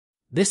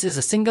This is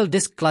a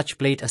single-disc clutch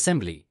plate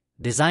assembly,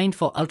 designed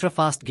for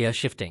ultra-fast gear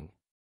shifting.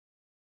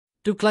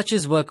 Two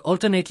clutches work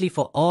alternately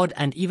for odd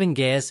and even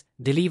gears,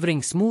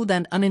 delivering smooth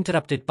and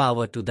uninterrupted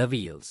power to the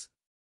wheels.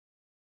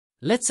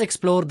 Let's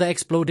explore the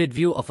exploded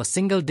view of a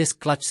single-disc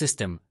clutch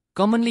system,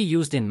 commonly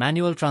used in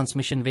manual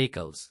transmission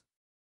vehicles.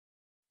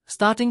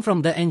 Starting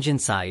from the engine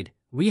side,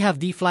 we have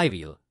the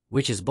flywheel,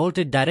 which is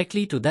bolted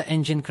directly to the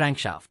engine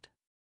crankshaft.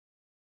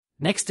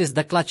 Next is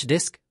the clutch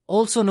disc,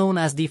 also known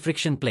as the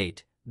friction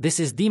plate.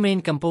 This is the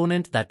main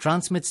component that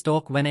transmits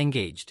torque when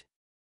engaged.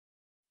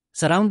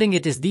 Surrounding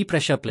it is the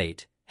pressure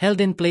plate,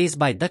 held in place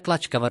by the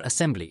clutch cover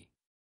assembly.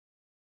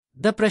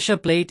 The pressure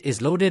plate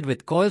is loaded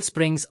with coil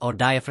springs or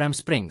diaphragm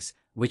springs,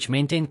 which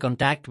maintain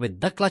contact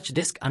with the clutch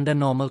disc under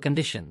normal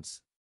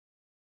conditions.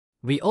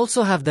 We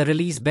also have the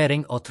release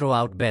bearing or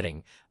throwout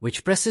bearing,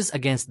 which presses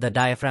against the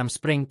diaphragm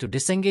spring to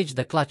disengage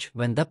the clutch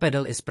when the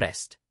pedal is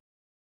pressed.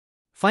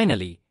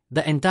 Finally,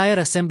 the entire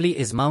assembly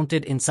is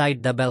mounted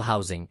inside the bell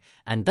housing,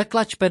 and the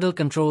clutch pedal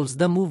controls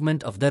the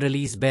movement of the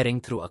release bearing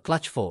through a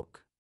clutch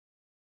fork.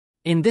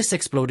 In this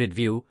exploded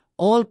view,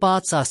 all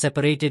parts are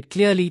separated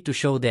clearly to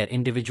show their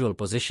individual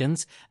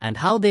positions and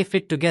how they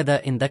fit together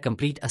in the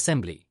complete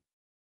assembly.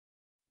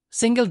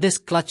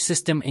 Single-disc clutch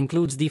system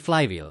includes the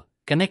flywheel,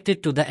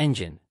 connected to the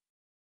engine.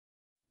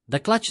 The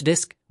clutch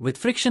disc, with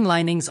friction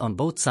linings on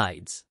both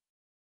sides.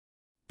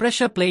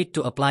 Pressure plate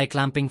to apply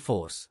clamping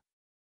force.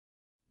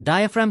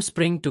 Diaphragm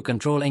spring to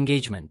control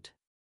engagement.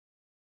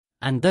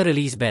 And the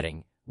release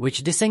bearing,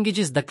 which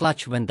disengages the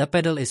clutch when the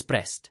pedal is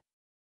pressed.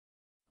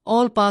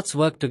 All parts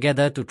work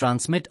together to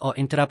transmit or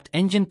interrupt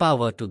engine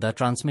power to the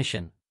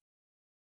transmission.